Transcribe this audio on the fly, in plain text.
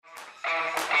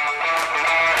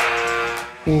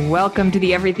Welcome to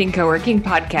the Everything Coworking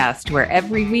podcast, where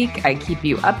every week I keep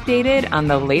you updated on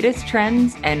the latest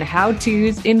trends and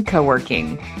how-tos in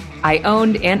coworking. I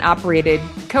owned and operated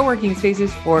co-working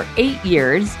spaces for 8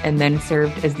 years and then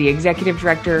served as the executive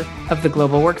director of the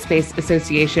Global Workspace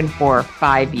Association for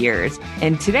 5 years.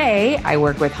 And today I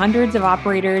work with hundreds of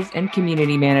operators and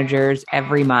community managers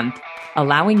every month,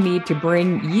 allowing me to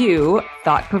bring you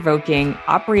thought-provoking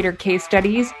operator case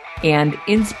studies and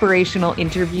inspirational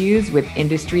interviews with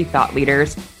industry thought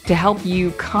leaders to help you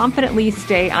confidently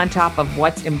stay on top of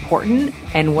what's important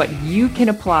and what you can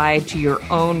apply to your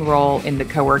own role in the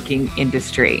co-working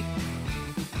industry.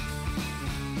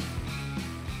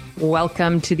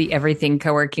 Welcome to the Everything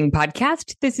Coworking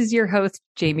podcast. This is your host,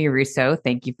 Jamie Russo.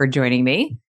 Thank you for joining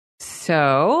me.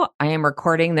 So I am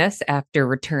recording this after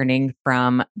returning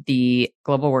from the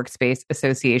Global Workspace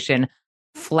Association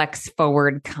Flex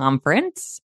Forward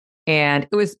Conference. And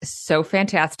it was so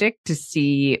fantastic to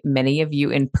see many of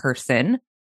you in person.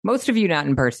 Most of you not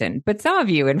in person, but some of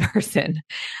you in person.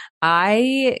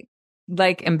 I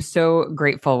am so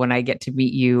grateful when I get to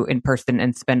meet you in person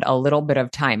and spend a little bit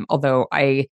of time. Although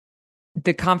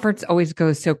the conference always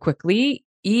goes so quickly.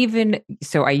 Even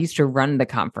so, I used to run the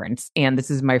conference, and this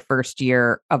is my first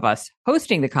year of us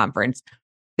hosting the conference.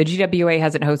 The GWA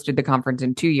hasn't hosted the conference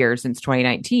in 2 years, since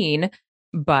 2019.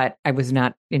 But I was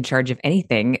not in charge of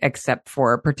anything except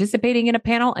for participating in a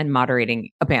panel and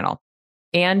moderating a panel.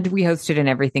 And we hosted an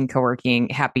Everything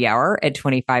Coworking happy hour at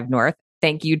 25 North.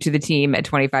 Thank you to the team at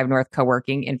 25 North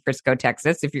Coworking in Frisco,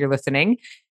 Texas. If you're listening,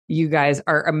 you guys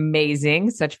are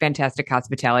amazing. Such fantastic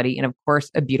hospitality and, of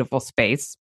course, a beautiful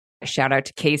space. Shout out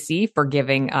to Casey for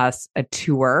giving us a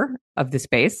tour of the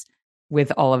space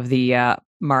with all of the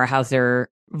Mara Hauser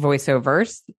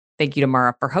voiceovers. Thank you to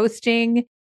Mara for hosting.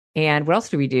 And what else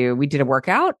do? We did a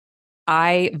workout.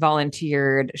 I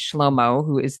volunteered Shlomo,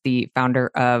 who is the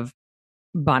founder of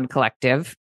Bond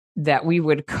Collective, that we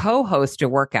would co-host a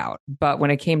workout. But when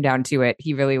it came down to it,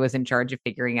 he really was in charge of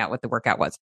figuring out what the workout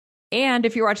was. And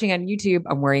if you're watching on YouTube,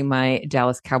 I'm wearing my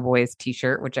Dallas Cowboys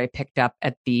t-shirt, which I picked up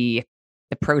at the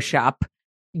pro shop.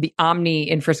 The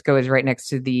Omni in Frisco is right next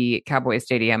to the Cowboy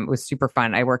Stadium. It was super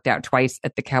fun. I worked out twice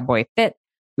at the Cowboy Fit.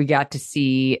 We got to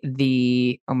see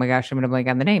oh my gosh, I'm going to blank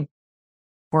on the name.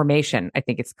 Formation, I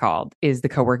think it's called, is the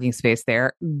co-working space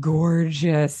there.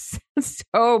 Gorgeous.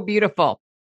 So beautiful.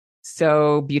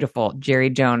 So beautiful. Jerry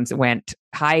Jones went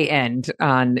high end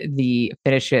on the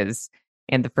finishes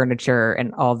and the furniture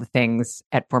and all the things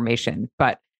at Formation.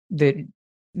 But the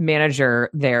manager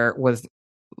there was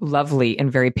lovely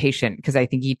and very patient because I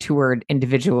think he toured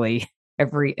individually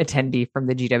every attendee from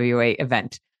the GWA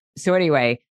event. So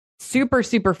anyway, super,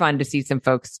 super fun to see some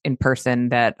folks in person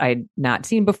that I'd not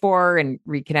seen before and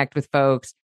reconnect with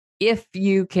folks. If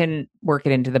you can work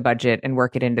it into the budget and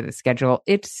work it into the schedule,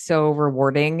 it's so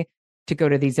rewarding to go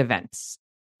to these events.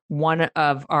 One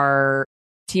of our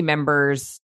team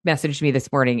members messaged me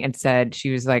this morning and said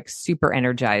she was super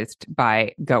energized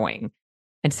by going.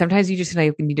 And sometimes you just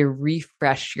need to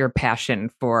refresh your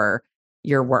passion for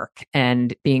your work,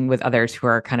 and being with others who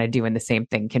are kind of doing the same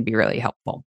thing can be really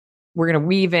helpful. We're going to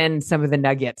weave in some of the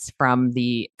nuggets from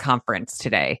the conference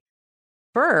today.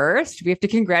 First, we have to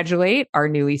congratulate our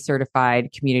newly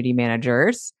certified community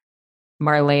managers,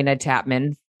 Marlena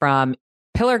Tapman from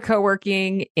Pillar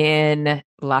Coworking in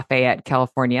Lafayette,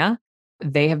 California.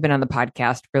 They have been on the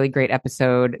podcast. Really great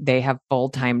episode. They have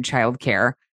full-time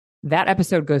childcare. That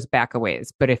episode goes back a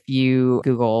ways, but if you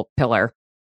Google Pillar,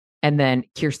 and then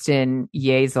Kirsten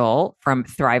Yezel from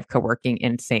Thrive Coworking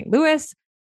in St. Louis,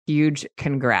 huge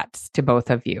congrats to both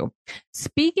of you.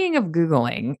 Speaking of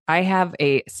Googling, I have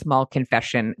a small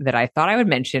confession that I thought I would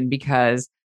mention because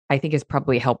I think is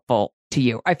probably helpful to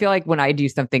you. I feel like when I do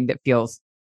something that feels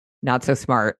not so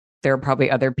smart, there are probably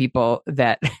other people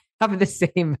that have the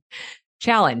same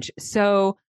challenge.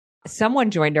 So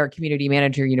someone joined our Community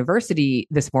Manager University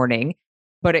this morning,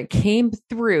 but it came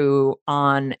through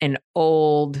on an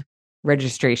old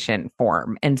registration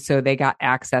form. And so they got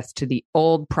access to the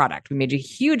old product. We made a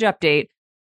huge update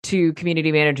to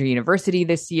Community Manager University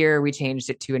this year. We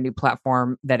changed it to a new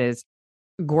platform that is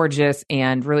gorgeous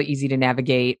and really easy to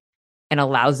navigate and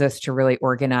allows us to really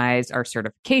organize our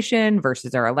certification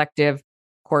versus our elective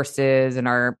courses and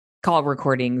our call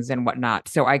recordings and whatnot.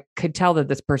 So I could tell that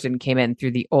this person came in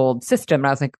through the old system. And I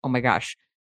was like, oh my gosh,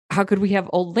 how could we have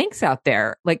old links out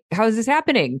there? How is this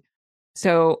happening?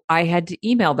 So I had to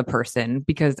email the person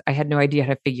because I had no idea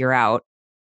how to figure out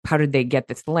how did they get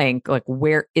this link?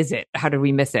 Where is it? How did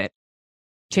we miss it?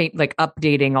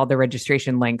 Updating all the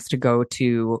registration links to go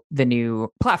to the new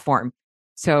platform.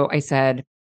 So I said,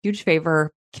 huge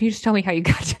favor, can you just tell me how you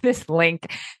got to this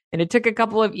link? And it took a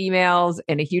couple of emails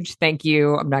and a huge thank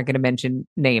you. I'm not going to mention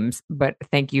names, but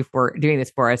thank you for doing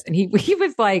this for us. And he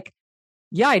was like,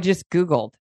 yeah, I just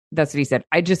Googled. That's what he said.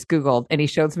 I just Googled, and he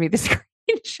shows me the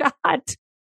screenshot.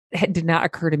 It did not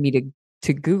occur to me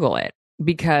to Google it,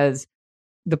 because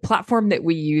the platform that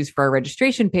we use for our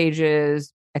registration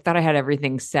pages, I thought I had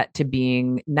everything set to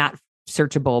being not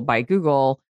searchable by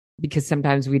Google, because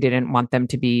sometimes we didn't want them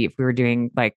to be, if we were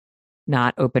doing like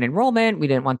not open enrollment, we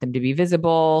didn't want them to be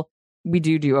visible. We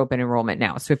do open enrollment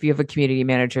now. So if you have a community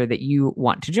manager that you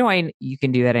want to join, you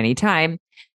can do that anytime.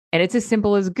 And it's as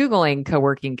simple as Googling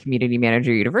Coworking Community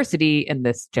Manager University. And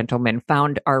this gentleman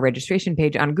found our registration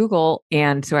page on Google.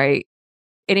 And so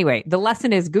anyway, the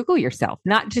lesson is Google yourself,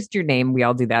 not just your name. We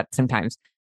all do that sometimes.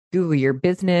 Google your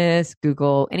business,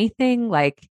 Google anything,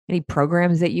 like any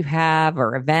programs that you have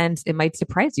or events. It might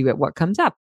surprise you at what comes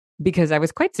up, because I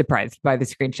was quite surprised by the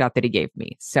screenshot that he gave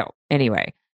me. So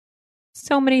anyway,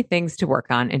 so many things to work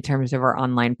on in terms of our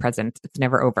online presence. It's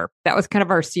never over. That was kind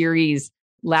of our series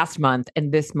last month.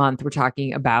 And this month, we're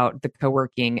talking about the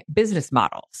co-working business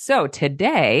model. So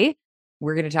today,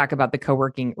 we're going to talk about the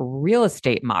co-working real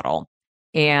estate model.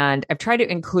 And I've tried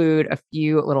to include a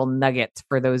few little nuggets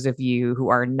for those of you who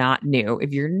are not new.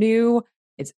 If you're new,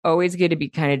 it's always good to be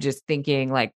kind of just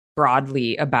thinking like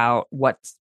broadly about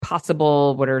what's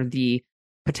possible, what are the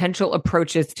potential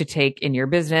approaches to take in your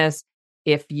business.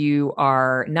 If you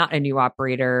are not a new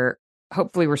operator,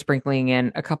 hopefully we're sprinkling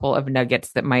in a couple of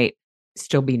nuggets that might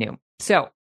still be new. So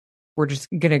we're just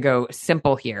going to go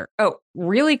simple here. Oh,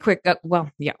 really quick.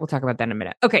 We'll talk about that in a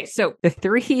minute. Okay. So the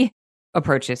 3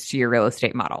 approaches to your real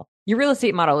estate model. Your real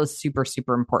estate model is super,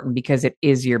 super important because it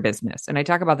is your business. And I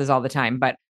talk about this all the time,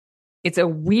 but it's a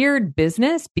weird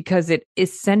business because it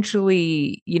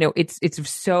essentially, it's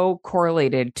so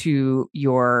correlated to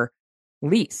your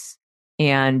lease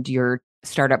and your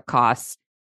startup costs.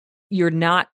 You're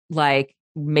not like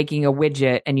making a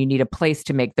widget and you need a place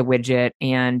to make the widget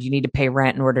and you need to pay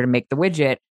rent in order to make the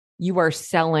widget. You are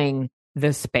selling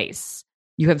the space.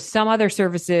 You have some other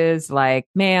services like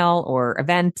mail or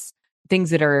events,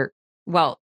 things that are,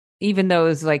 well, even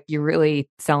those, like you're really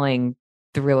selling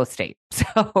the real estate.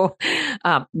 So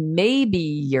maybe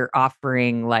you're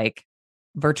offering like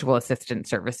virtual assistant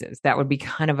services. That would be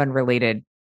kind of unrelated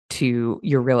to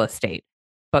your real estate.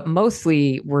 But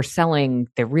mostly we're selling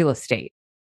the real estate.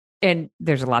 And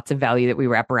there's lots of value that we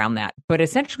wrap around that. But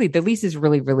essentially, the lease is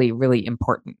really, really, really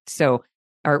important. So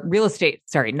our real estate,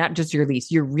 not just your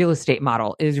lease, your real estate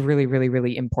model is really, really,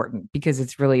 really important because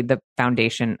it's really the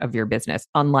foundation of your business,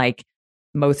 unlike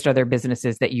most other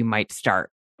businesses that you might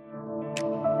start.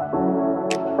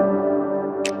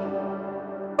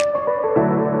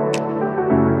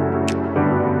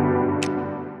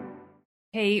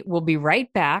 Hey, we'll be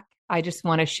right back. I just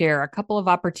want to share a couple of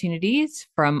opportunities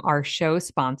from our show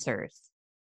sponsors.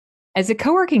 As a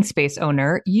co-working space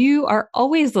owner, you are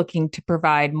always looking to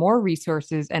provide more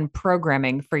resources and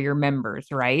programming for your members,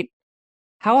 right?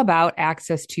 How about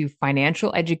access to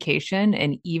financial education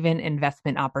and even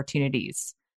investment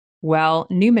opportunities? Well,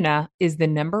 Numina is the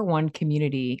 #1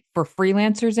 community for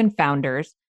freelancers and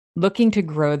founders looking to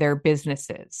grow their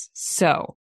businesses.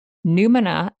 So,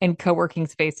 Numina and co-working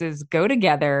spaces go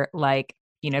together like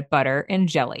peanut butter and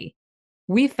jelly.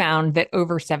 We found that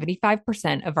over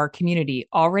 75% of our community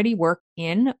already work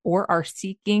in or are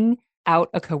seeking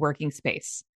out a co-working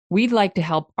space. We'd like to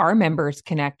help our members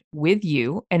connect with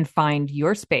you and find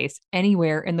your space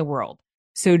anywhere in the world.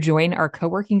 So join our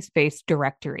co-working space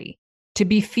directory. To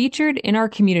be featured in our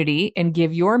community and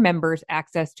give your members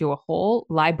access to a whole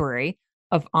library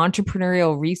of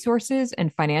entrepreneurial resources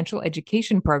and financial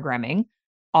education programming,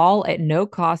 all at no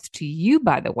cost to you,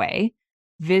 by the way,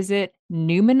 visit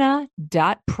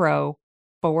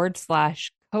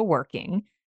numina.pro/co-working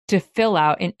to fill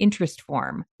out an interest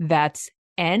form. That's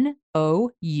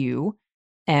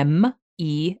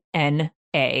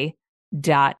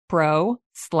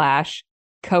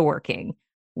NOUMENA.pro/co-working.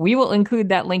 We will include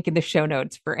that link in the show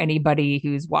notes for anybody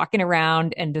who's walking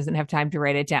around and doesn't have time to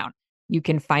write it down. You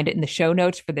can find it in the show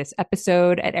notes for this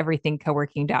episode at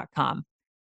everythingcoworking.com.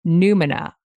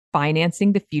 Numina,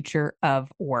 financing the future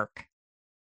of work.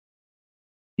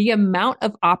 The amount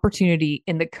of opportunity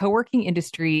in the co-working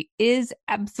industry is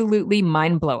absolutely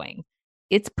mind-blowing.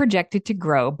 It's projected to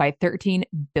grow by $13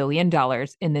 billion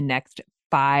in the next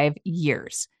 5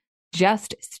 years.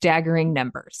 Just staggering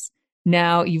numbers.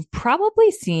 Now, you've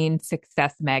probably seen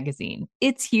Success Magazine.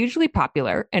 It's hugely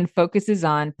popular and focuses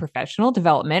on professional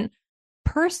development,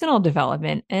 personal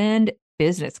development, and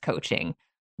business coaching.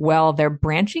 Well, they're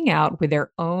branching out with their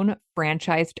own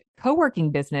franchised co-working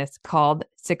business called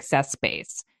Success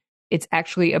Space. It's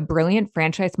actually a brilliant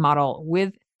franchise model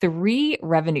with three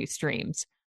revenue streams: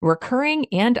 recurring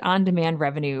and on-demand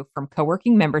revenue from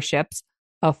co-working memberships,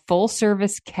 a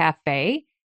full-service cafe,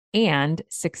 and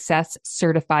Success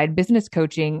certified business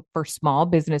coaching for small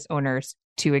business owners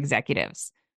to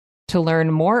executives. To learn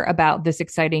more about this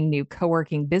exciting new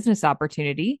co-working business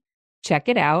opportunity, check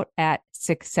it out at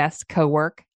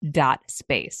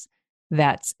successcowork.space.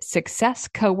 That's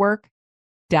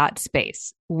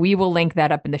successcowork.space. We will link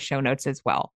that up in the show notes as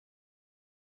well.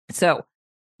 So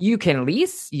you can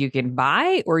lease, you can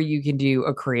buy, or you can do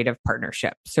a creative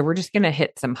partnership. So we're just going to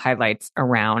hit some highlights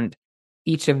around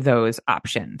each of those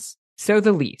options. So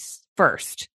the lease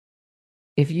first.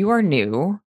 If you are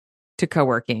new to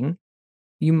co-working,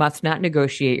 you must not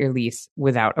negotiate your lease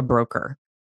without a broker.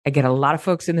 I get a lot of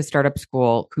folks in the startup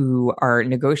school who are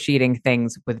negotiating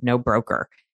things with no broker.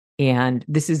 And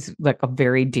this is like a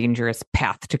very dangerous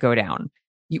path to go down.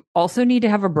 You also need to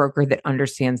have a broker that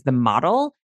understands the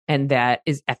model and that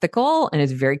is ethical and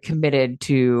is very committed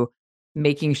to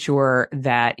making sure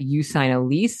that you sign a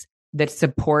lease that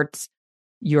supports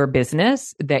your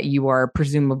business that you are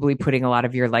presumably putting a lot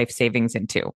of your life savings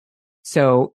into.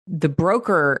 So the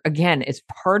broker, again, it's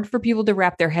hard for people to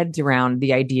wrap their heads around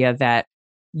the idea that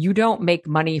you don't make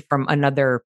money from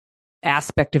another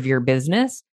aspect of your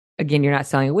business. Again, you're not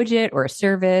selling a widget or a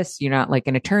service. You're not like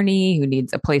an attorney who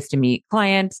needs a place to meet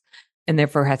clients and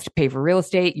therefore has to pay for real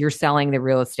estate. You're selling the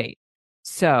real estate.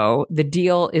 So the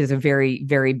deal is a very,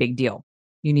 very big deal.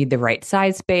 You need the right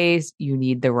size space. You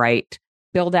need the right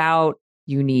build out.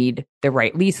 You need the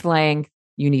right lease length.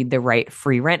 You need the right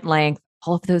free rent length.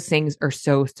 All of those things are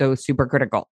so super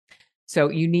critical. So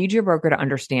you need your broker to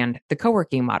understand the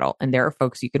co-working model. And there are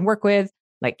folks you can work with,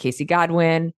 like Casey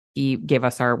Godwin. He gave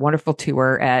us our wonderful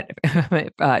tour at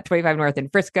 25 North in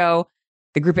Frisco.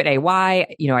 The group at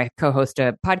AY, I co-host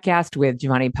a podcast with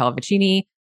Giovanni Pallavicini.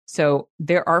 So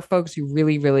there are folks who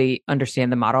really, really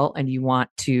understand the model, and you want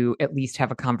to at least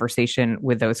have a conversation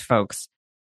with those folks.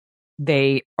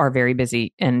 They are very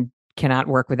busy and cannot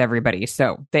work with everybody.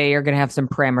 So they are going to have some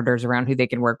parameters around who they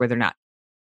can work with or not.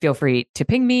 Feel free to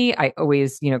ping me. I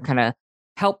always, kind of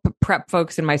help prep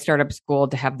folks in my startup school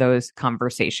to have those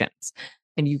conversations.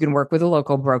 And you can work with a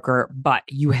local broker, but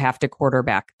you have to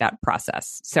quarterback that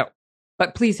process.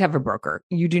 But please have a broker.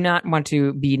 You do not want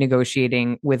to be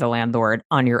negotiating with a landlord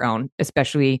on your own,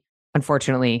 especially,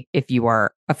 unfortunately, if you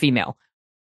are a female.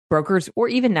 Brokers, or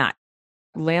even not,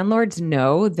 landlords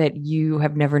know that you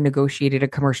have never negotiated a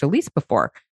commercial lease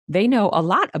before. They know a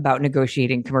lot about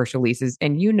negotiating commercial leases,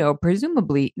 and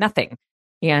presumably nothing.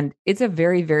 And it's a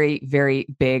very, very, very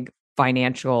big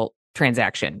financial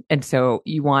transaction. And so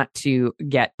you want to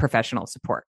get professional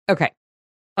support. Okay.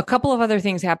 A couple of other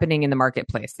things happening in the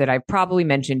marketplace that I've probably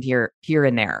mentioned here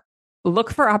and there.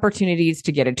 Look for opportunities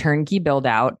to get a turnkey build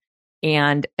out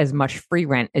and as much free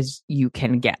rent as you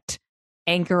can get.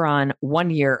 Anchor on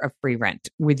 1 year of free rent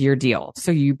with your deal. So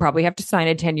you probably have to sign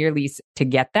a 10-year lease to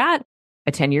get that.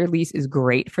 A 10-year lease is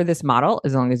great for this model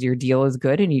as long as your deal is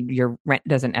good and your rent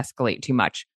doesn't escalate too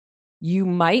much. You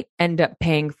might end up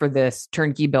paying for this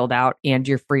turnkey build out and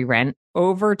your free rent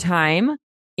over time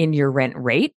in your rent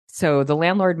rate. So the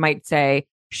landlord might say,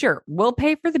 sure, we'll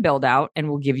pay for the build out and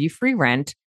we'll give you free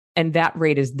rent. And that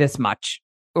rate is this much,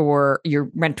 or your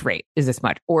rent rate is this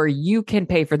much, or you can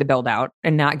pay for the build out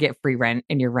and not get free rent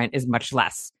and your rent is much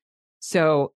less.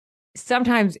 So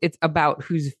sometimes it's about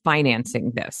who's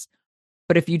financing this.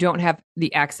 But if you don't have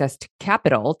the access to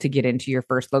capital to get into your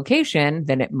first location,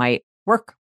 then it might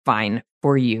work fine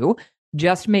for you.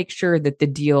 Just make sure that the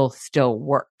deal still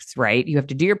works, right? You have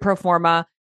to do your pro forma.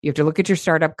 You have to look at your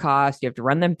startup costs. You have to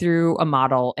run them through a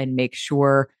model and make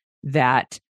sure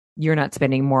that you're not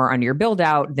spending more on your build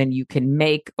out than you can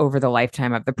make over the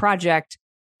lifetime of the project.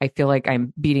 I feel like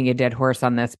I'm beating a dead horse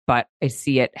on this, but I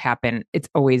see it happen. It's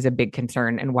always a big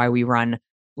concern and why we run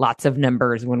lots of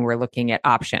numbers when we're looking at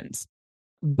options.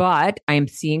 But I'm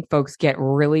seeing folks get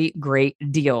really great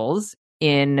deals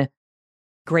in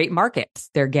great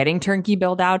markets. They're getting turnkey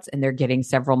build outs and they're getting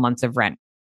several months of rent,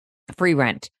 free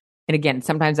rent. And again,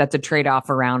 sometimes that's a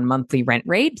trade-off around monthly rent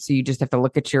rate. So you just have to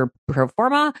look at your pro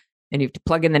forma and you have to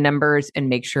plug in the numbers and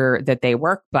make sure that they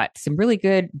work. But some really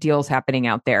good deals happening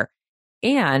out there.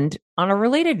 And on a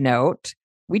related note,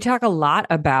 we talk a lot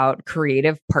about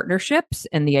creative partnerships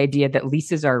and the idea that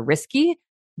leases are risky.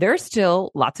 There's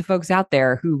still lots of folks out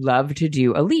there who love to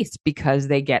do a lease because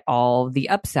they get all the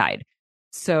upside.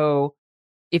 So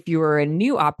if you are a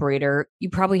new operator, you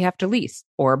probably have to lease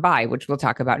or buy, which we'll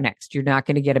talk about next. You're not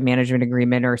going to get a management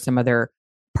agreement or some other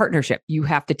partnership. You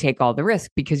have to take all the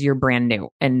risk because you're brand new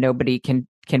and nobody can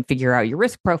figure out your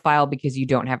risk profile because you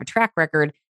don't have a track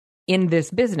record in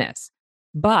this business.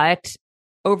 But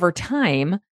over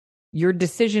time, your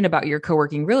decision about your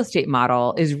co-working real estate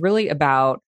model is really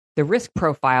about the risk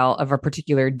profile of a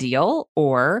particular deal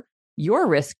or your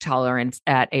risk tolerance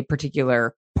at a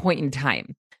particular point in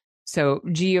time. So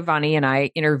Giovanni and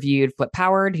I interviewed Flip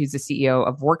Howard, who's the CEO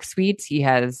of WorkSuites. He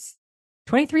has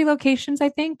 23 locations, I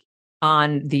think,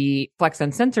 on the Flex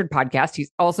Uncensored podcast.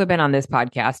 He's also been on this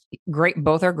podcast. Great.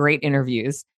 Both are great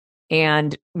interviews.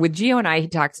 And with Gio and I, he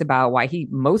talks about why he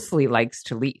mostly likes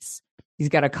to lease. He's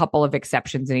got a couple of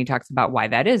exceptions and he talks about why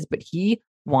that is, but he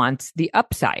wants the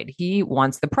upside. He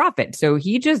wants the profit. So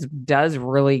he just does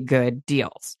really good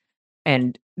deals.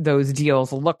 And those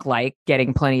deals look like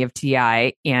getting plenty of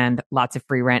TI and lots of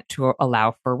free rent to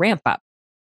allow for ramp up.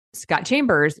 Scott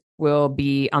Chambers will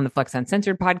be on the Flex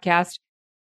Uncensored podcast.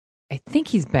 I think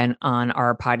he's been on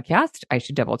our podcast. I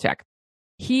should double check.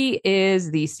 He is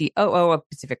the COO of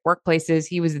Pacific Workplaces.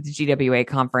 He was at the GWA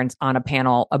conference on a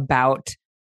panel about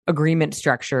agreement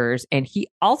structures, and he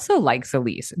also likes a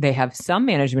lease. They have some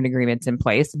management agreements in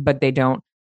place, but they don't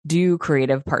do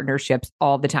creative partnerships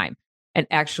all the time. And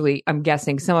actually, I'm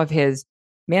guessing some of his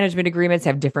management agreements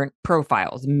have different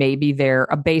profiles. Maybe they're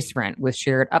a base rent with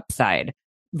shared upside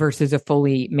versus a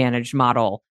fully managed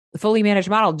model. The fully managed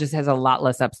model just has a lot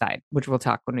less upside, which we'll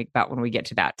talk about when we get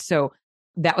to that. So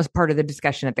that was part of the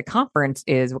discussion at the conference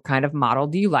is what kind of model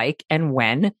do you like and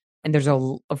when? And there's,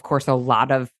 of course, a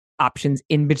lot of options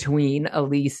in between a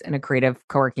lease and a creative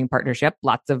co-working partnership,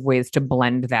 lots of ways to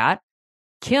blend that.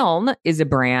 Kiln is a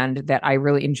brand that I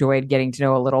really enjoyed getting to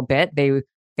know a little bit. They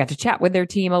got to chat with their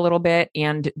team a little bit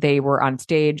and they were on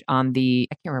stage on I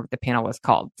can't remember what the panel was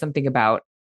called, something about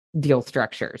deal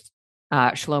structures.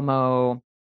 Shlomo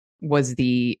was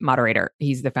the moderator.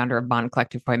 He's the founder of Bond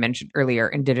Collective, who I mentioned earlier,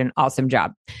 and did an awesome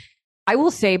job. I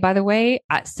will say, by the way,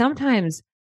 sometimes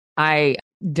I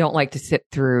don't like to sit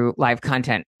through live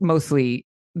content. Mostly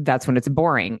that's when it's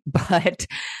boring. But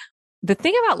the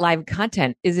thing about live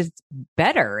content is it's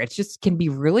better. It just can be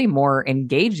really more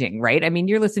engaging, right? I mean,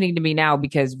 you're listening to me now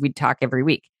because we talk every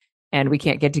week and we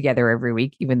can't get together every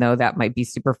week, even though that might be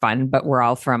super fun, but we're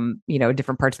all from,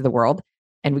 different parts of the world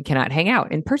and we cannot hang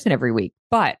out in person every week.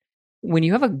 But when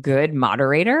you have a good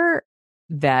moderator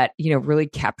that, really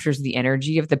captures the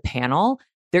energy of the panel,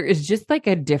 there is just like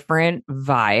a different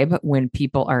vibe when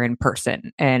people are in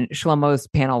person. And Shlomo's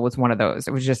panel was one of those.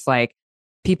 It was just like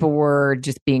people were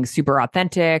just being super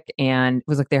authentic and it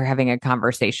was like they were having a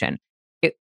conversation.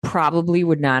 It probably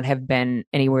would not have been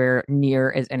anywhere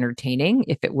near as entertaining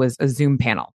if it was a Zoom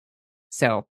panel.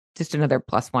 So just another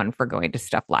 +1 for going to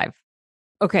stuff live.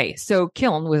 Okay, so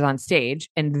Kiln was on stage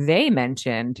and they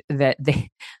mentioned that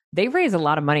they raise a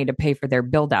lot of money to pay for their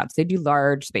build outs. They do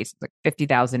large spaces, like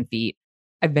 50,000 feet.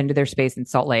 I've been to their space in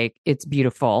Salt Lake. It's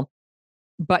beautiful,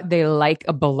 but they like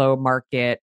a below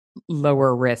market,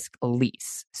 lower risk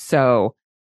lease. So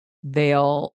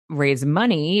they'll raise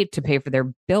money to pay for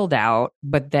their build out,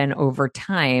 but then over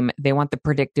time, they want the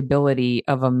predictability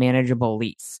of a manageable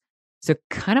lease. So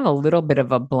kind of a little bit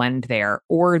of a blend there,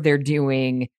 or they're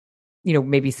doing,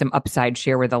 maybe some upside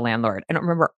share with the landlord. I don't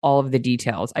remember all of the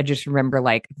details. I just remember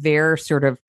like their sort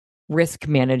of risk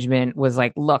management was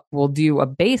like, look, we'll do a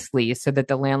base lease so that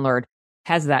the landlord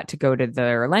has that to go to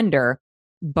their lender,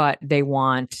 but they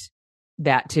want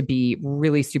that to be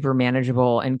really super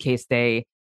manageable in case they,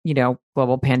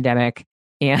 global pandemic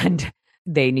and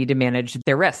they need to manage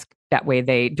their risk. That way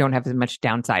they don't have as much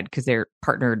downside because they're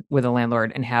partnered with a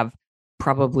landlord and have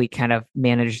probably kind of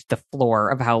managed the floor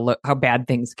of how bad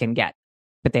things can get.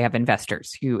 But they have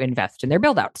investors who invest in their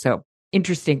build out. So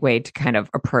interesting way to kind of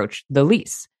approach the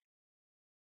lease.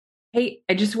 Hey,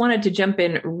 I just wanted to jump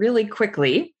in really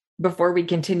quickly before we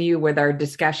continue with our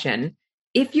discussion.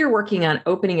 If you're working on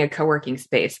opening a co-working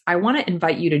space, I want to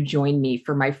invite you to join me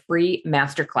for my free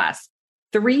masterclass,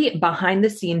 3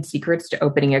 behind-the-scenes secrets to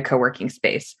opening a co-working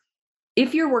space.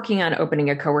 If you're working on opening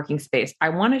a co-working space, I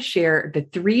want to share the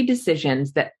 3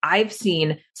 decisions that I've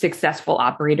seen successful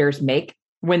operators make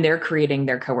when they're creating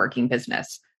their co-working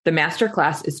business. The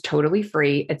masterclass is totally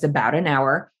free. It's about an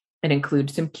hour. It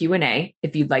includes some Q&A.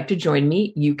 If you'd like to join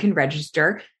me, you can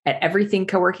register at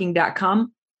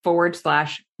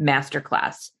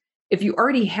everythingcoworking.com/masterclass. If you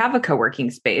already have a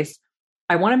co-working space,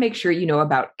 I want to make sure you know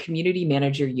about Community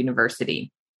Manager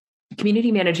University.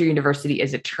 Community Manager University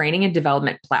is a training and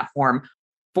development platform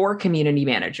for community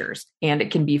managers, and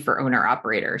it can be for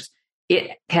owner-operators.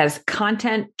 It has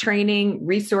content, training,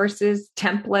 resources,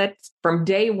 templates from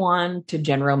day one to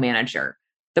general manager.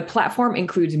 The platform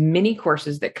includes mini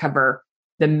courses that cover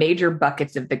the major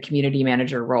buckets of the community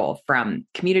manager role, from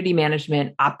community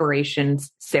management,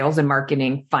 operations, sales and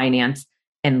marketing, finance,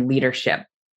 and leadership.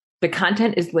 The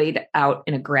content is laid out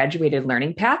in a graduated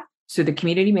learning path, so the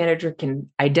community manager can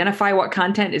identify what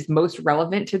content is most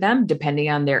relevant to them depending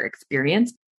on their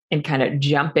experience and kind of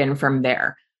jump in from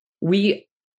there. We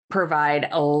provide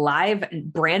a live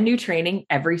brand new training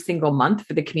every single month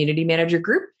for the community manager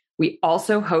group. We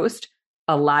also host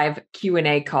a live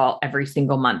Q&A call every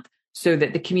single month so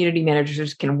that the community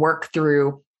managers can work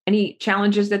through any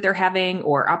challenges that they're having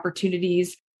or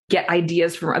opportunities, get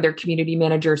ideas from other community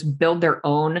managers, build their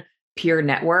own peer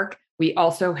network. We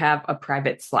also have a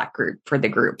private Slack group for the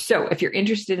group. So if you're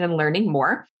interested in learning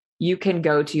more, you can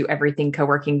go to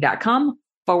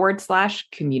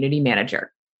everythingcoworking.com/community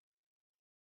manager.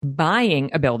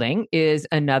 Buying a building is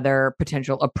another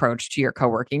potential approach to your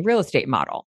co-working real estate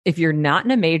model. If you're not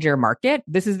in a major market,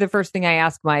 this is the first thing I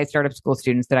ask my startup school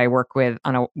students that I work with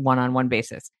on a one-on-one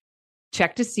basis.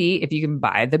 Check to see if you can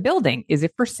buy the building. Is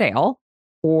it for sale?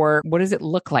 Or what does it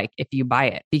look like if you buy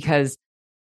it? Because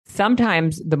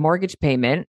sometimes the mortgage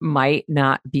payment might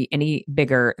not be any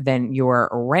bigger than your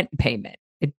rent payment.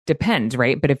 It depends,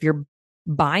 right? But if you're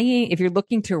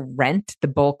looking to rent the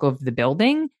bulk of the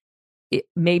building, it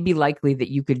may be likely that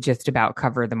you could just about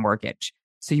cover the mortgage.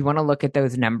 So you want to look at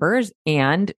those numbers.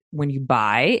 And when you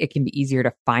buy, it can be easier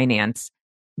to finance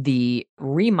the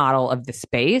remodel of the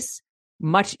space,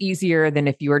 much easier than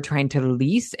if you are trying to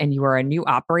lease and you are a new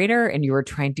operator and you are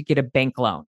trying to get a bank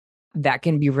loan. That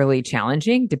can be really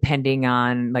challenging depending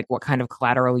on like what kind of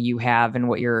collateral you have and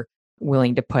what you're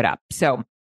willing to put up. So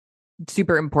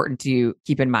super important to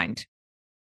keep in mind.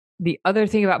 The other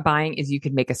thing about buying is you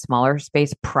could make a smaller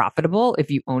space profitable if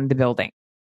you own the building.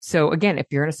 So again, if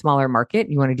you're in a smaller market,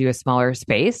 you want to do a smaller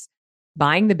space,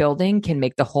 buying the building can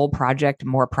make the whole project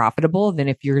more profitable than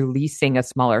if you're leasing a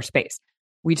smaller space.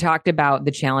 We talked about the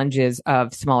challenges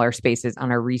of smaller spaces on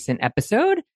a recent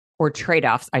episode, or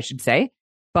trade-offs, I should say,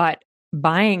 but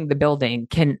buying the building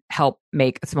can help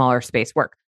make a smaller space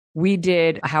work. We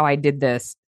did how I did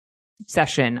this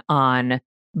session on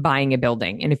buying a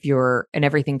building. And if you're an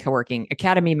Everything Coworking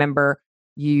Academy member,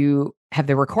 you have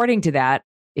the recording to that.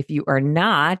 If you are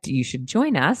not, you should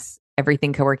join us,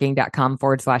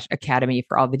 everythingcoworking.com/academy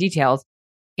for all the details.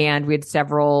 And we had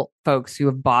several folks who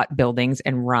have bought buildings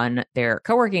and run their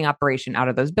co-working operation out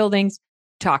of those buildings,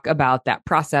 talk about that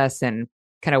process and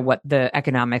kind of what the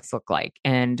economics look like.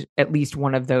 And at least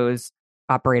one of those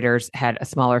operators had a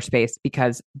smaller space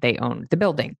because they owned the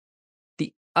building.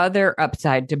 The other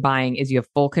upside to buying is you have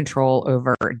full control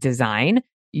over design.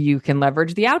 You can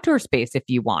leverage the outdoor space if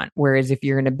you want. Whereas if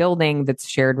you're in a building that's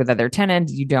shared with other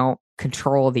tenants, you don't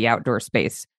control the outdoor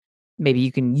space. Maybe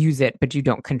you can use it, but you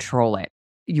don't control it.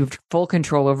 You have full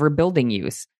control over building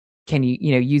use. Can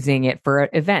using it for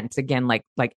events, again, like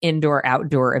indoor,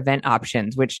 outdoor event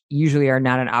options, which usually are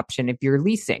not an option if you're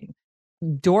leasing.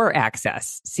 Door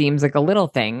access seems like a little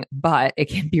thing, but it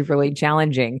can be really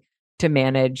challenging to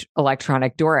manage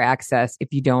electronic door access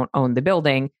if you don't own the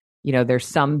building. There's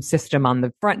some system on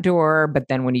the front door, but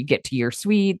then when you get to your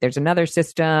suite, there's another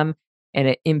system and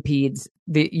it impedes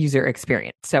the user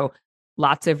experience. So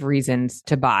lots of reasons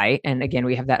to buy. And again,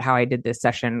 we have that How I Did This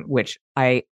session, which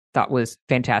I thought was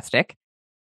fantastic.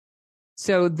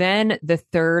 So then the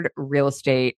third real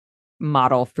estate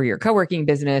model for your co-working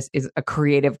business is a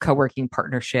creative co-working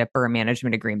partnership or a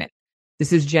management agreement.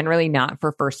 This is generally not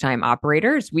for first-time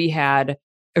operators. The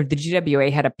GWA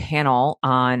had a panel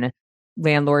on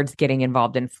landlords getting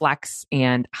involved in Flex,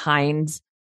 and Hines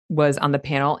was on the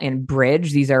panel, and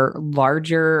Bridge. These are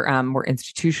larger, more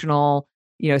institutional,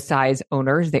 size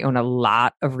owners. They own a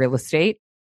lot of real estate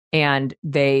and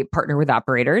they partner with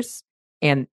operators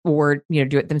or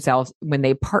do it themselves. When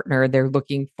they partner, they're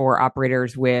looking for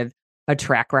operators with a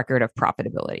track record of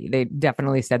profitability. They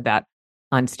definitely said that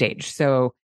on stage.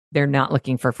 So they're not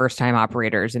looking for first-time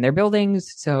operators in their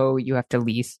buildings. So you have to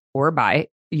lease or buy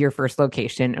your first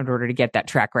location in order to get that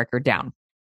track record down,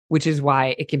 which is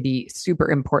why it can be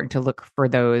super important to look for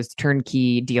those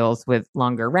turnkey deals with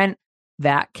longer rent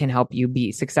that can help you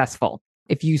be successful.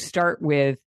 If you start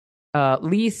with a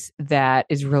lease that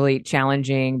is really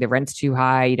challenging, the rent's too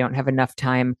high, you don't have enough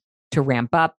time to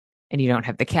ramp up, and you don't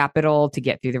have the capital to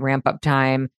get through the ramp up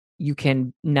time, you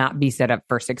can not be set up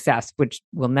for success, which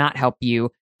will not help you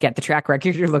get the track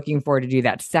record you're looking for to do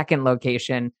that second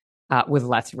location with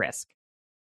less risk.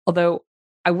 Although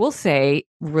I will say,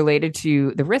 related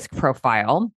to the risk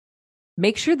profile,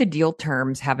 make sure the deal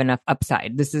terms have enough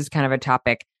upside. This is kind of a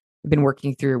topic I've been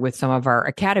working through with some of our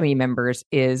Academy members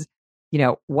is,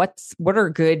 what are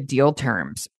good deal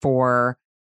terms for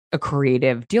a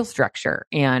creative deal structure?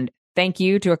 And thank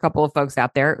you to a couple of folks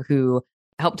out there who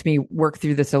helped me work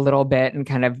through this a little bit and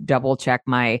kind of double check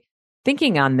my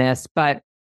thinking on this. But,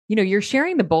 you're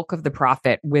sharing the bulk of the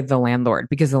profit with the landlord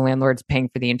because the landlord's paying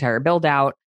for the entire build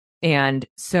out. And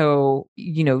so,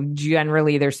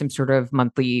 generally there's some sort of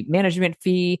monthly management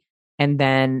fee. And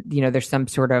then, there's some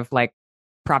sort of like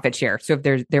profit share. So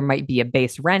if there might be a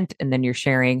base rent and then you're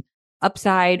sharing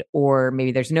upside, or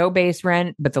maybe there's no base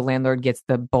rent, but the landlord gets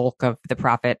the bulk of the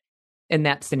profit in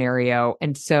that scenario.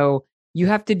 And so you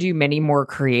have to do many more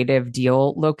creative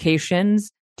deal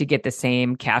locations to get the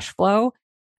same cash flow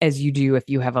as you do if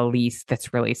you have a lease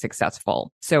that's really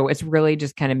successful. So it's really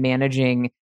just kind of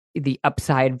managing the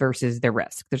upside versus the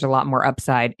risk. There's a lot more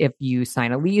upside if you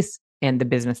sign a lease and the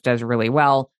business does really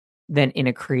well than in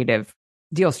a creative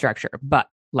deal structure, but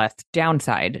less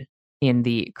downside in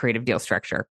the creative deal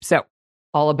structure. So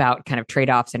all about kind of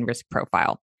trade-offs and risk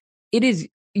profile. It is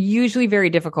usually very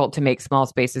difficult to make small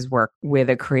spaces work with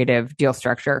a creative deal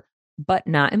structure, but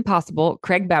not impossible.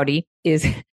 Craig Bowdy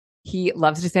he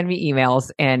loves to send me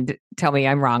emails and tell me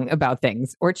I'm wrong about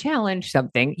things or challenge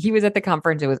something. He was at the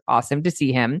conference. It was awesome to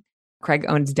see him. Craig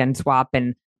owns DenSwap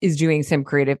and is doing some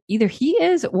creative, either he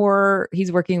is or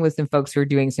he's working with some folks who are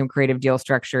doing some creative deal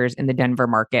structures in the Denver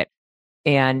market.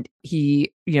 And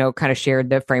he, kind of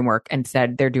shared the framework and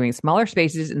said they're doing smaller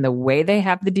spaces, and the way they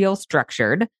have the deal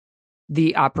structured,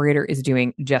 the operator is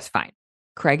doing just fine.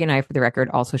 Craig and I, for the record,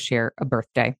 also share a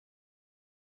birthday.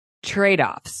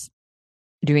 Trade-offs,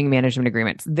 doing management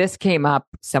agreements. This came up,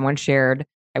 someone shared,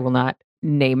 I will not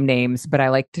name names, but I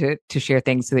like to share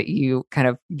things so that you kind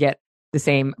of get the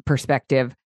same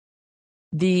perspective.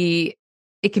 It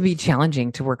can be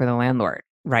challenging to work with a landlord,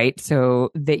 right? So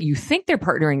that you think they're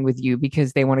partnering with you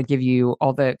because they want to give you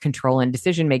all the control and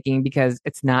decision making because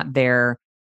it's not their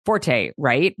forte,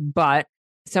 right? But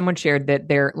someone shared that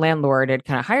their landlord had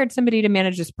kind of hired somebody to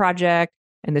manage this project,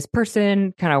 and this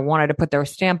person kind of wanted to put their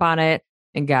stamp on it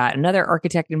and got another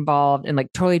architect involved and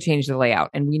like totally changed the layout.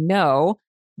 And we know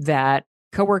that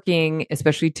co-working,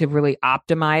 especially to really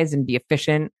optimize and be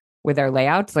efficient with our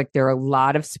layouts, like there are a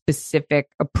lot of specific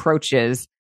approaches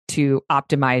to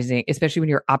optimizing, especially when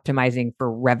you're optimizing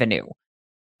for revenue.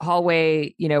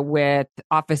 Hallway, with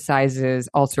office sizes,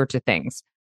 all sorts of things.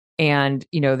 And,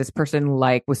 this person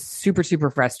was super, super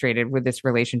frustrated with this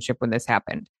relationship when this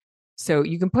happened. So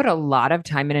you can put a lot of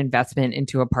time and investment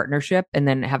into a partnership and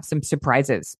then have some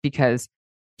surprises because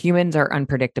humans are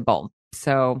unpredictable.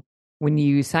 So when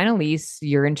you sign a lease,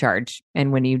 you're in charge.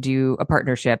 And when you do a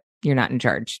partnership, you're not in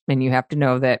charge. And you have to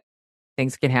know that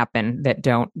things can happen that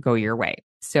don't go your way.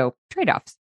 So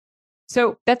trade-offs.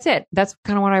 So that's it. That's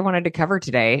kind of what I wanted to cover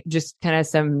today. Just kind of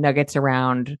some nuggets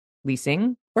around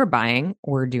leasing or buying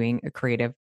or doing a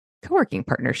creative co-working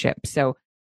partnership. So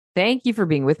thank you for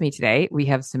being with me today. We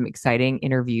have some exciting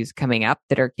interviews coming up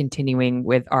that are continuing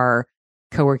with our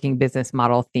co-working business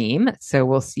model theme. So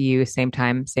we'll see you same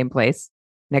time, same place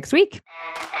next week.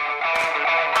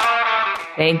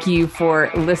 Thank you for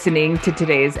listening to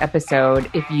today's episode.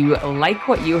 If you like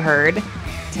what you heard,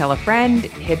 tell a friend,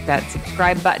 hit that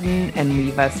subscribe button, and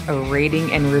leave us a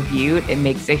rating and review. It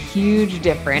makes a huge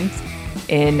difference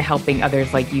in helping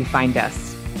others like you find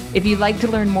us. If you'd like to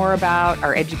learn more about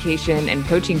our education and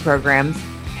coaching programs,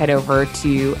 head over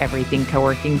to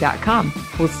everythingcoworking.com.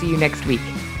 We'll see you next week.